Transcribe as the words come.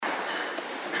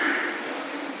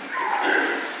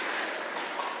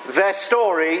Their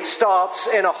story starts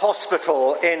in a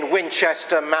hospital in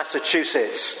Winchester,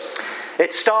 Massachusetts.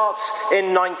 It starts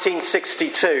in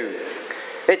 1962.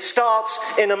 It starts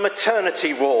in a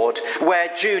maternity ward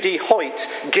where Judy Hoyt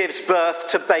gives birth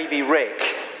to baby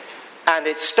Rick. And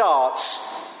it starts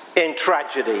in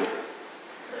tragedy.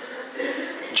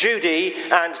 Judy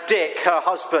and Dick, her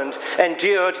husband,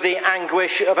 endured the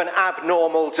anguish of an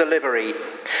abnormal delivery.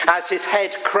 As his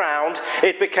head crowned,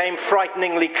 it became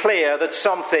frighteningly clear that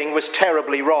something was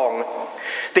terribly wrong.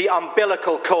 The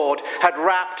umbilical cord had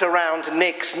wrapped around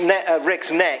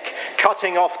Rick's neck,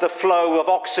 cutting off the flow of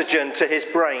oxygen to his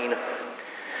brain.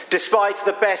 Despite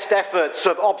the best efforts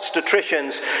of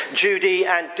obstetricians, Judy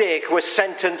and Dick were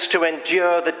sentenced to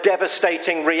endure the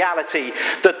devastating reality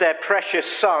that their precious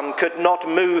son could not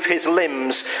move his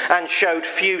limbs and showed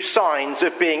few signs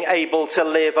of being able to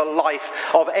live a life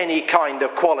of any kind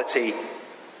of quality.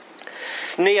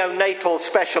 Neonatal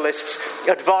specialists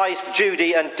advised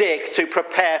Judy and Dick to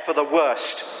prepare for the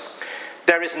worst.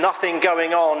 There is nothing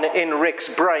going on in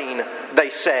Rick's brain, they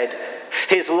said.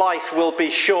 His life will be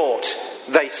short,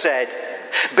 they said.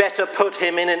 Better put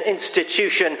him in an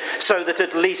institution so that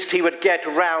at least he would get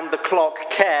round-the-clock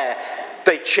care,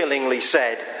 they chillingly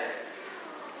said.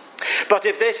 But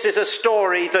if this is a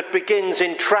story that begins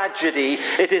in tragedy,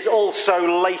 it is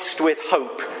also laced with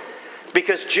hope,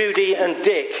 because Judy and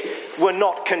Dick were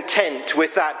not content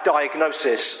with that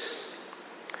diagnosis.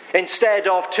 Instead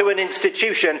of to an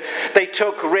institution, they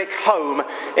took Rick home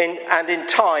and in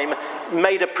time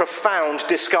made a profound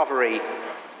discovery.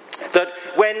 That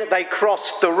when they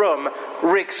crossed the room,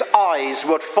 Rick's eyes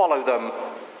would follow them.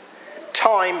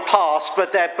 Time passed,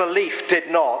 but their belief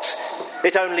did not.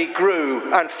 It only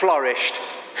grew and flourished.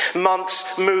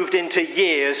 Months moved into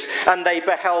years, and they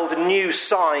beheld new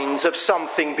signs of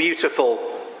something beautiful.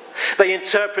 They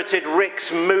interpreted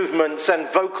Rick's movements and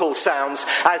vocal sounds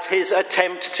as his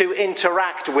attempt to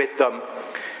interact with them.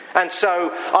 And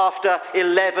so, after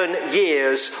 11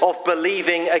 years of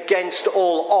believing against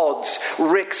all odds,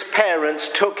 Rick's parents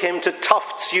took him to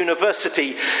Tufts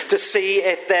University to see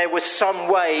if there was some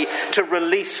way to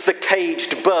release the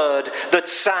caged bird that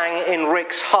sang in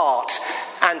Rick's heart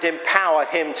and empower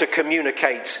him to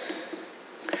communicate.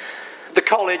 The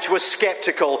college was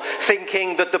sceptical,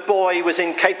 thinking that the boy was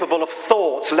incapable of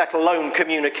thought, let alone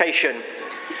communication.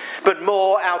 But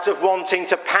more out of wanting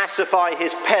to pacify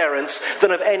his parents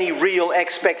than of any real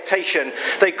expectation,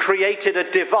 they created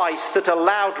a device that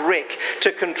allowed Rick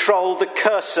to control the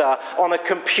cursor on a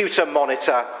computer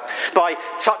monitor by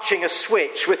touching a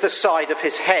switch with the side of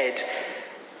his head.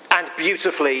 And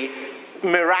beautifully,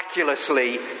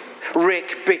 miraculously,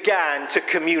 Rick began to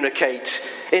communicate,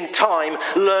 in time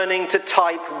learning to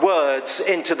type words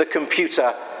into the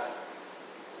computer.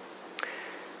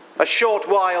 A short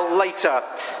while later,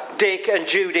 Dick and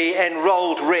Judy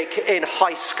enrolled Rick in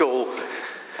high school.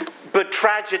 But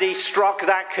tragedy struck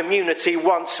that community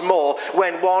once more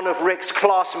when one of Rick's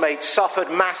classmates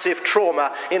suffered massive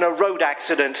trauma in a road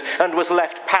accident and was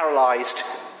left paralysed.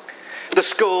 The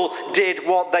school did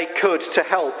what they could to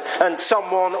help, and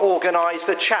someone organised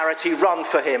a charity run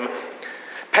for him.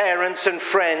 Parents and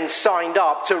friends signed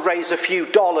up to raise a few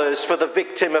dollars for the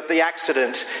victim of the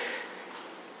accident.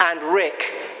 And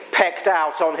Rick pecked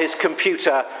out on his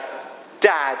computer,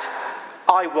 "Dad,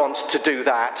 I want to do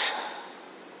that."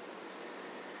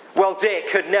 Well,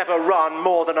 Dick had never run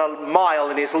more than a mile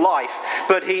in his life,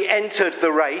 but he entered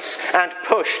the race and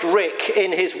pushed Rick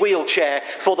in his wheelchair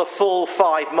for the full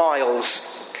 5 miles.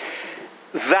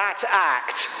 That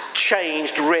act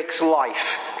changed Rick's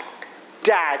life.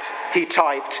 "Dad," he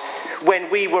typed, "when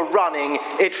we were running,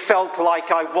 it felt like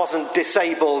I wasn't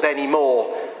disabled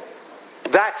anymore."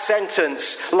 That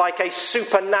sentence, like a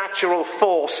supernatural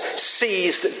force,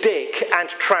 seized Dick and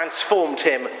transformed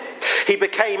him. He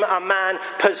became a man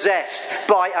possessed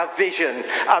by a vision,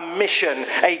 a mission,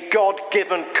 a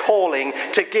God-given calling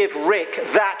to give Rick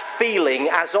that feeling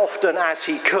as often as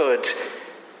he could.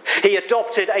 He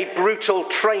adopted a brutal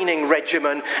training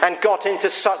regimen and got into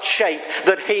such shape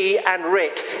that he and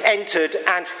Rick entered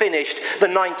and finished the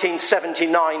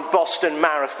 1979 Boston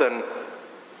Marathon.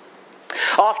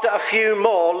 After a few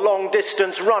more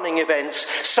long-distance running events,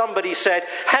 somebody said,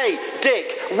 "Hey,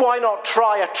 Dick, why not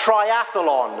try a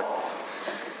triathlon?"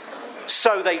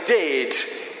 So they did,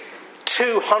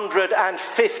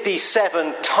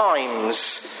 257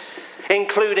 times,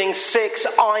 including 6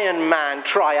 Ironman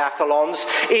triathlons,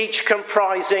 each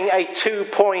comprising a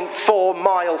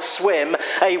 2.4-mile swim,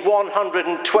 a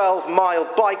 112-mile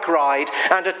bike ride,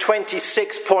 and a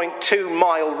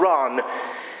 26.2-mile run.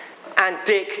 And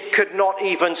Dick could not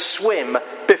even swim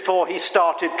before he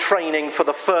started training for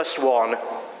the first one.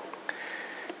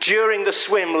 During the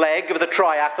swim leg of the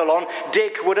triathlon,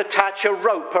 Dick would attach a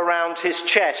rope around his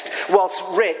chest, whilst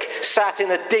Rick sat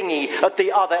in a dinghy at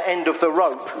the other end of the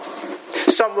rope.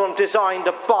 Someone designed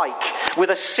a bike with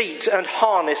a seat and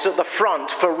harness at the front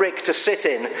for Rick to sit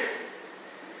in.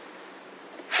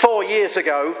 4 years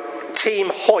ago,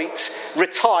 Team Hoyt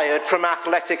retired from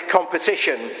athletic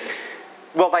competition.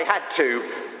 Well, they had to.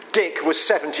 Dick was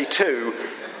 72.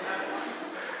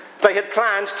 They had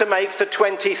planned to make the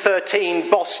 2013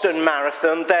 Boston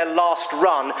Marathon their last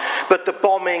run, but the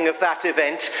bombing of that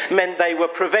event meant they were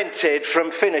prevented from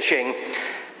finishing.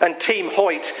 And Team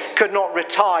Hoyt could not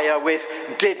retire with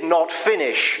 "did not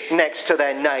finish" next to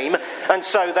their name, and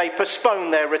so they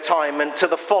postponed their retirement to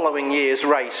the following year's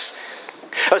race.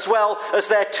 As well as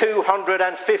their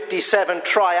 257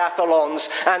 triathlons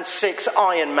and 6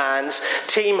 Ironmans,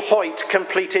 Team Hoyt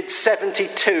completed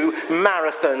 72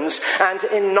 marathons, and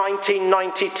in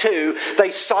 1992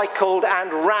 they cycled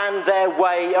and ran their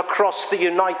way across the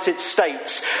United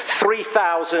States,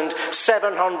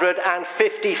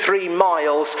 3,753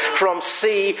 miles from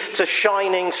sea to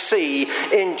shining sea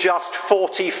in just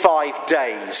 45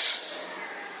 days.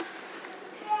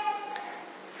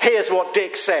 Here's what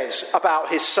Dick says about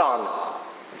his son.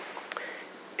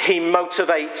 He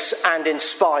motivates and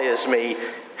inspires me.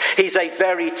 He's a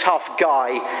very tough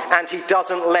guy, and he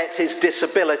doesn't let his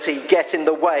disability get in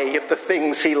the way of the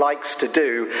things he likes to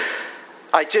do.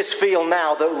 I just feel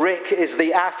now that Rick is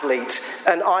the athlete,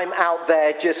 and I'm out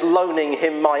there just loaning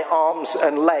him my arms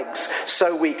and legs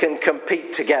so we can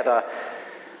compete together.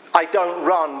 I don't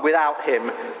run without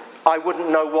him. I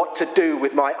wouldn't know what to do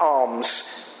with my arms.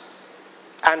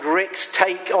 And Rick's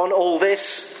take on all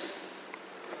this?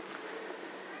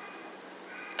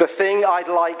 The thing I'd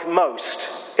like most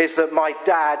is that my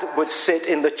dad would sit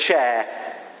in the chair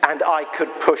and I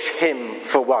could push him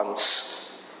for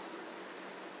once.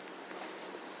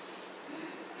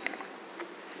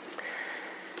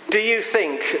 Do you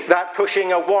think that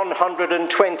pushing a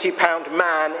 120-pound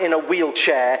man in a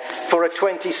wheelchair for a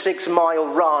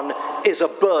 26-mile run is a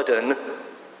burden?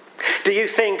 Do you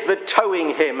think that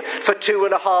towing him for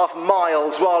 2.5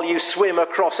 miles while you swim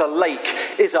across a lake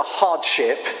is a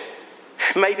hardship?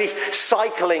 Maybe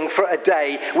cycling for a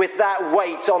day with that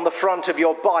weight on the front of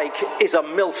your bike is a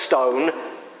millstone?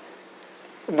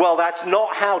 Well, that's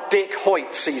not how Dick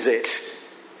Hoyt sees it.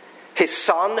 His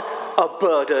son, a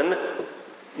burden?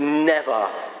 Never.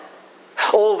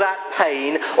 All that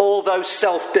pain, all those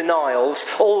self-denials,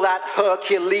 all that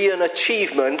Herculean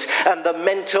achievement and the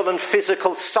mental and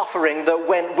physical suffering that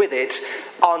went with it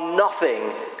are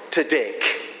nothing to Dick.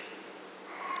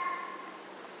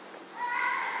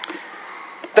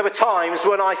 There were times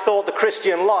when I thought the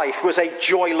Christian life was a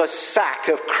joyless sack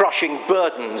of crushing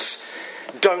burdens.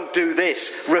 Don't do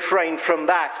this, refrain from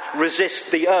that, resist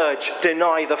the urge,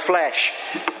 deny the flesh.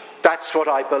 That's what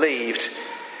I believed.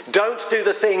 Don't do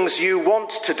the things you want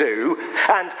to do,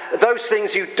 and those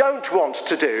things you don't want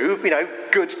to do,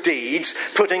 good deeds,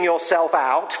 putting yourself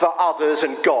out for others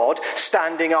and God,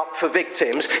 standing up for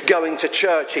victims, going to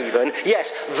church even,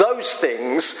 yes, those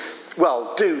things,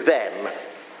 well, do them.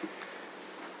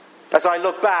 As I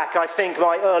look back, I think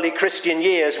my early Christian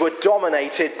years were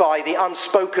dominated by the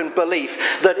unspoken belief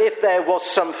that if there was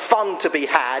some fun to be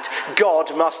had,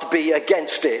 God must be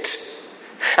against it.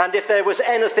 And if there was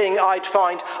anything I'd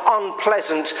find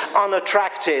unpleasant,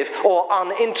 unattractive, or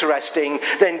uninteresting,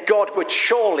 then God would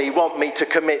surely want me to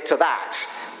commit to that.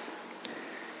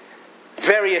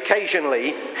 Very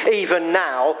occasionally, even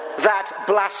now, that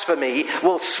blasphemy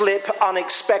will slip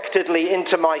unexpectedly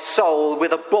into my soul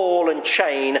with a ball and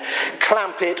chain,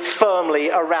 clamp it firmly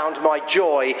around my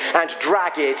joy, and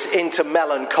drag it into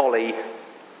melancholy.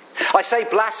 I say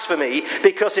blasphemy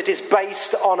because it is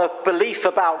based on a belief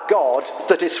about God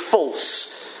that is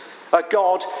false. A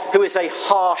God who is a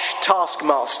harsh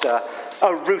taskmaster,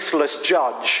 a ruthless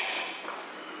judge.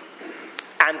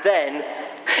 And then,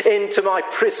 into my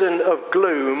prison of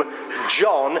gloom,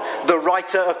 John, the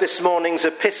writer of this morning's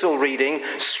epistle reading,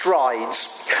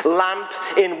 strides, lamp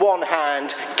in one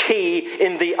hand, key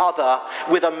in the other,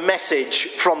 with a message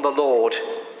from the Lord.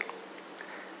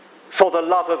 For the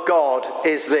love of God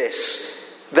is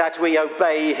this, that we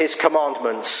obey his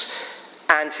commandments,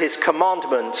 and his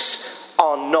commandments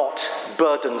are not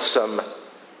burdensome.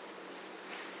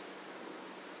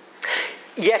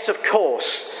 Yes, of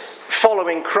course,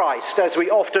 following Christ, as we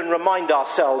often remind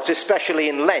ourselves, especially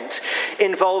in Lent,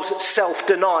 involves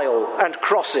self-denial and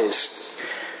crosses.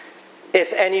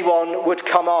 If anyone would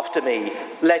come after me,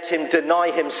 let him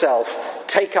deny himself,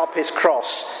 take up his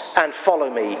cross, and follow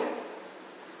me.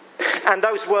 And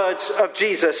those words of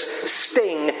Jesus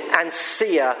sting and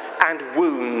sear and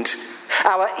wound.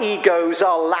 Our egos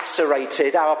are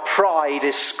lacerated, our pride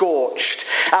is scorched,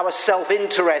 our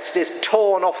self-interest is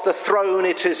torn off the throne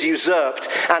it has usurped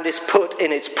and is put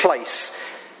in its place.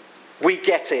 We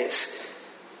get it.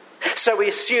 So we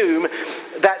assume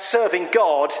that serving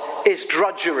God is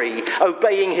drudgery,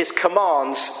 obeying his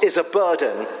commands is a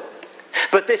burden.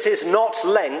 But this is not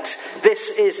Lent,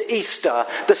 this is Easter,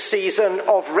 the season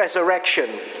of resurrection,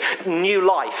 new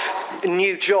life,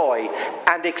 new joy,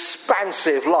 and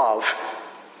expansive love.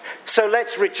 So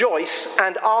let's rejoice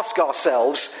and ask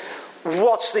ourselves,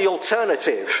 what's the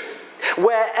alternative?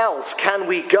 Where else can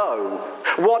we go?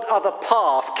 What other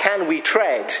path can we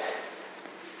tread?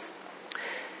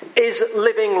 Is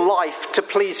living life to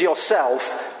please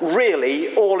yourself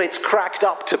really all it's cracked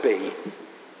up to be?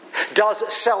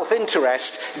 Does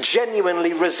self-interest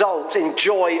genuinely result in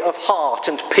joy of heart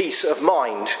and peace of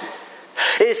mind?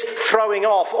 Is throwing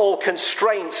off all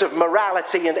constraints of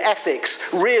morality and ethics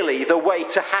really the way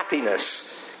to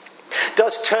happiness?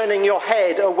 Does turning your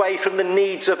head away from the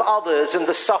needs of others and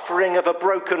the suffering of a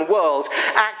broken world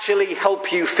actually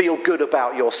help you feel good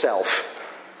about yourself?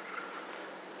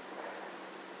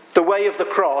 The way of the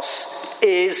cross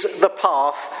is the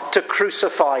path to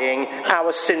crucifying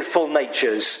our sinful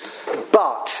natures,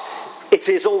 but it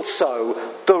is also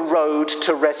the road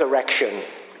to resurrection.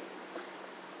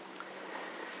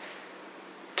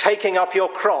 Taking up your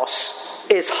cross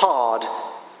is hard,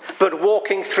 but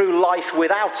walking through life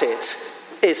without it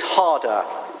is harder.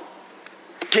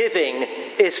 Giving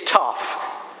is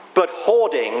tough, but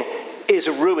hoarding is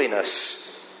ruinous.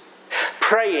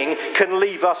 Praying can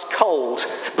leave us cold,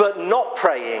 but not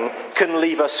praying can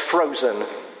leave us frozen.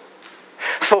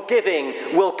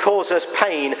 Forgiving will cause us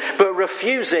pain, but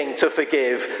refusing to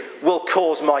forgive will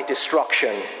cause my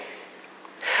destruction.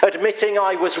 Admitting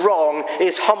I was wrong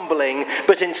is humbling,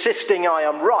 but insisting I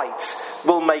am right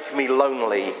will make me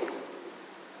lonely.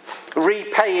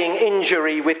 Repaying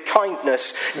injury with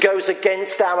kindness goes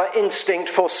against our instinct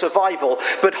for survival,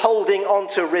 but holding on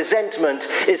to resentment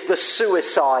is the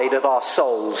suicide of our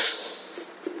souls.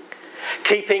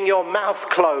 Keeping your mouth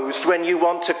closed when you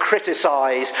want to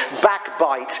criticize,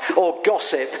 backbite, or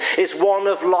gossip is one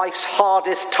of life's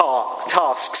hardest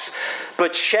tasks,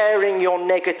 but sharing your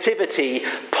negativity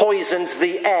poisons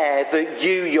the air that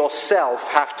you yourself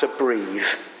have to breathe.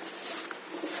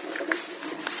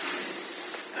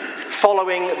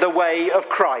 Following the way of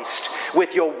Christ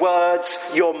with your words,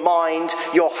 your mind,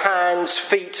 your hands,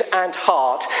 feet, and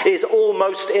heart is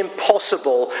almost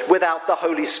impossible without the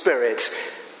Holy Spirit.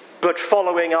 But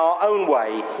following our own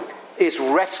way is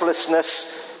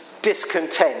restlessness,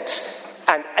 discontent,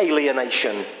 and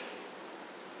alienation.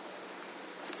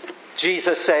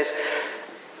 Jesus says,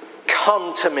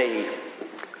 "Come to me,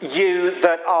 you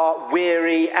that are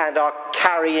weary and are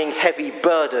carrying heavy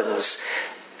burdens,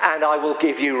 and I will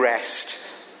give you rest.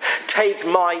 Take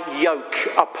my yoke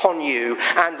upon you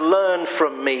and learn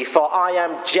from me, for I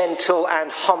am gentle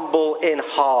and humble in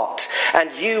heart,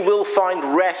 and you will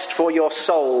find rest for your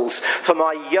souls, for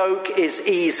my yoke is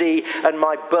easy and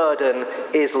my burden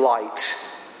is light."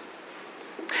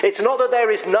 It's not that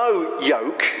there is no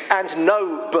yoke and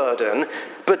no burden,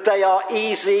 but they are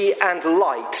easy and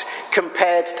light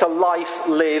compared to life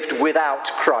lived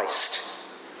without Christ.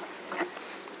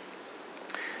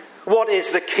 What is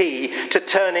the key to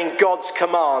turning God's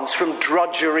commands from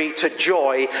drudgery to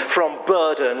joy, from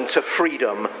burden to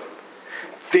freedom?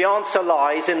 The answer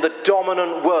lies in the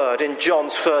dominant word in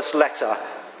John's first letter: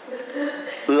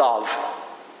 love.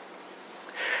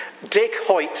 Dick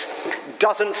Hoyt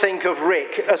doesn't think of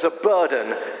Rick as a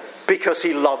burden because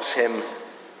he loves him.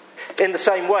 In the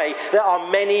same way, there are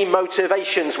many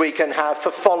motivations we can have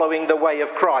for following the way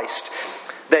of Christ.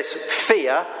 There's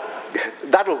fear,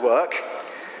 that'll work.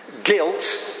 Guilt,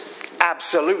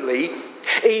 absolutely.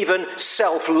 Even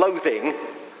self-loathing.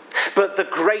 But the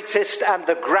greatest and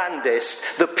the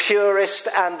grandest, the purest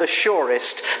and the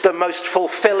surest, the most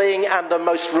fulfilling and the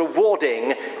most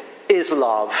rewarding is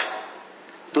love.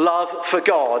 Love for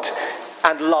God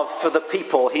and love for the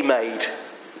people he made.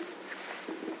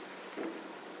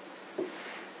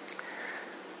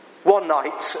 One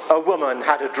night, a woman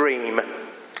had a dream,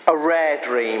 a rare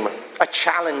dream, a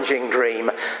challenging dream,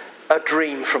 a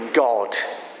dream from God.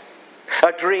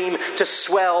 A dream to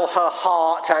swell her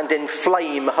heart and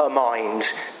inflame her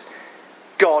mind.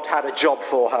 God had a job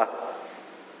for her.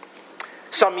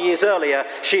 Some years earlier,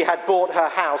 she had bought her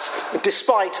house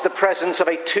despite the presence of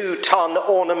a 2-ton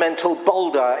ornamental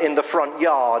boulder in the front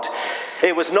yard.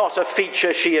 It was not a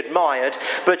feature she admired,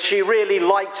 but she really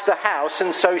liked the house,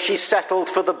 and so she settled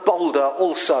for the boulder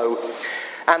also.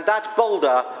 And that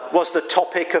boulder was the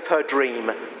topic of her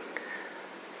dream.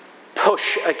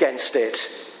 Push against it,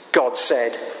 God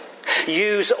said.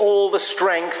 Use all the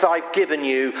strength I've given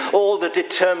you, all the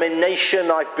determination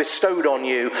I've bestowed on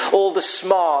you, all the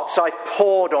smarts I've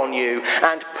poured on you,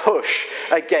 and push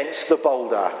against the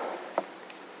boulder.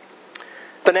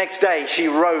 The next day she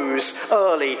rose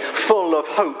early, full of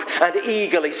hope, and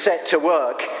eagerly set to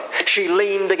work. She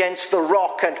leaned against the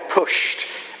rock and pushed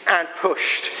and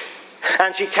pushed.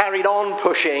 And she carried on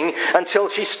pushing until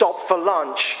she stopped for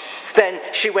lunch. Then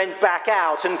she went back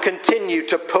out and continued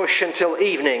to push until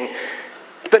evening.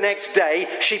 The next day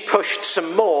she pushed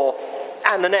some more,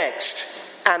 and the next,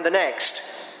 and the next.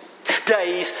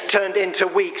 Days turned into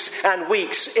weeks, and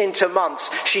weeks into months.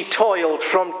 She toiled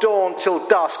from dawn till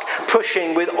dusk,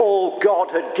 pushing with all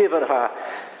God had given her.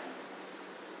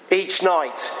 Each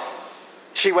night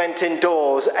she went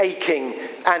indoors, aching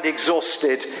and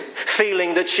exhausted,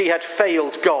 feeling that she had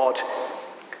failed God.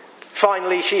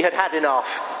 Finally she had had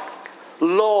enough.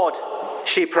 Lord,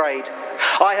 she prayed,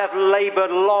 I have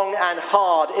laboured long and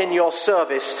hard in your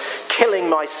service, killing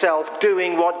myself,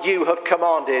 doing what you have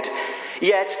commanded.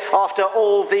 Yet, after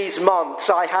all these months,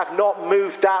 I have not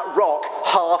moved that rock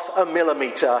 0.5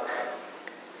 millimetre.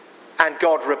 And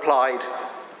God replied,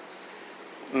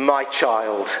 my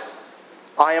child,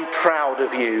 I am proud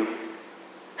of you.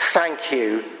 Thank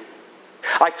you.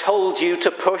 I told you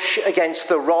to push against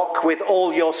the rock with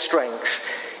all your strength.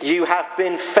 You have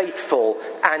been faithful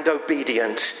and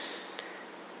obedient.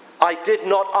 I did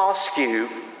not ask you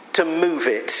to move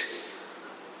it.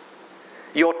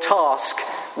 Your task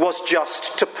was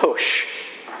just to push.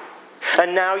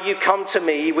 And now you come to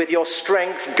me with your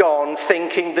strength gone,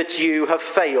 thinking that you have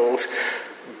failed.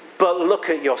 But look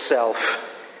at yourself.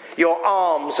 Your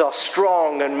arms are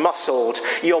strong and muscled,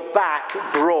 your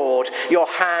back broad, your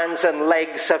hands and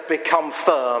legs have become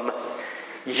firm.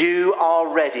 You are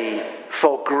ready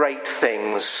for great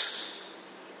things.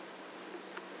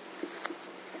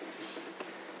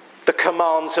 The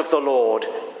commands of the Lord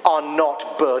are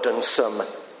not burdensome,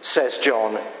 says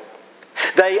John.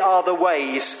 They are the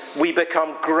ways we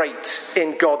become great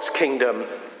in God's kingdom.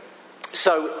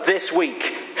 So this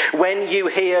week, when you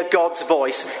hear God's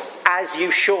voice, as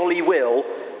you surely will,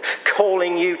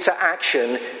 calling you to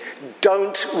action,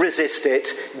 don't resist it,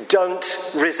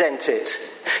 don't resent it.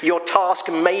 Your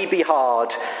task may be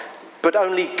hard, but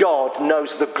only God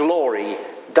knows the glory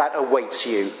that awaits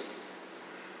you.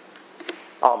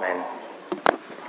 Amen.